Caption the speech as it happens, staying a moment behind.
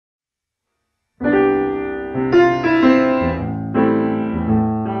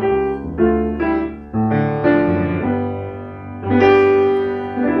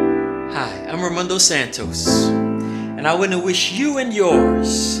Santos, and I want to wish you and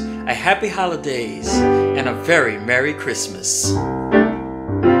yours a happy holidays and a very Merry Christmas.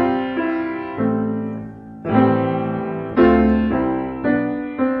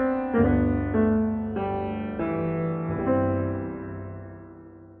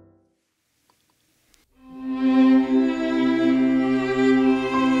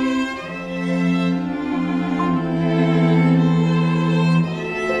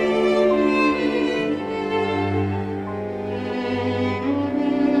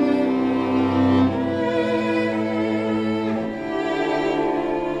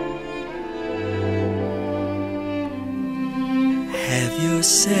 Have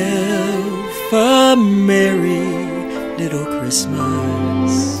yourself a merry little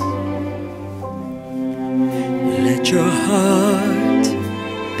Christmas. Let your heart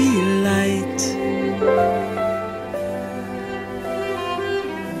be light.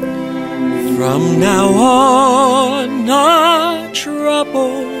 From now on, our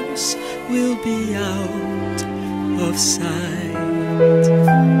troubles will be out of sight.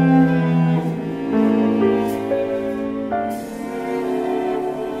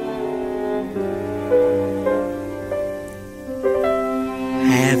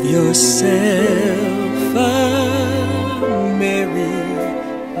 Have yourself a merry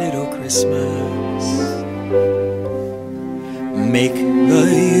little Christmas. Make the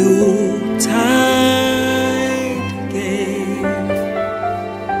Yuletide gay.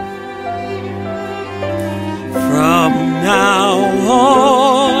 From now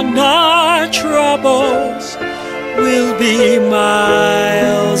on, our troubles will be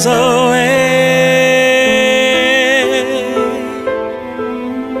miles away.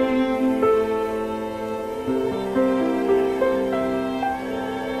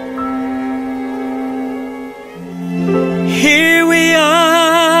 Here we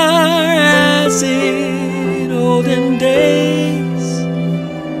are as in olden days,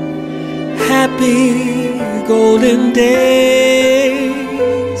 happy golden days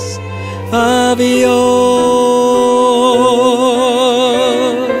of yore.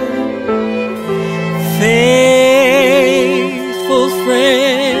 Faithful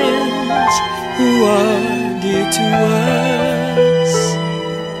friends who are dear to us,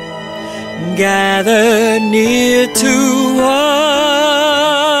 gather near to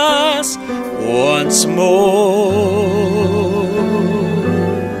us once more.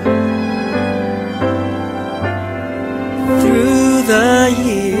 Through the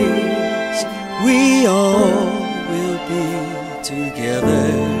years we all will be together,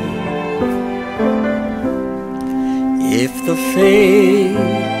 if the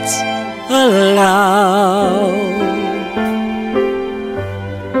fates allow.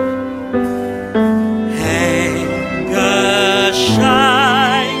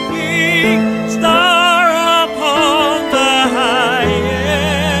 Shining star upon the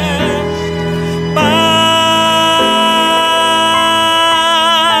highest bough,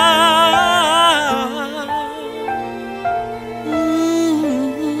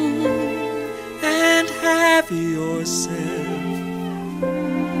 and have yourself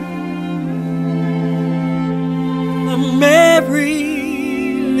a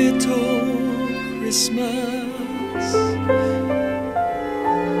merry little Christmas.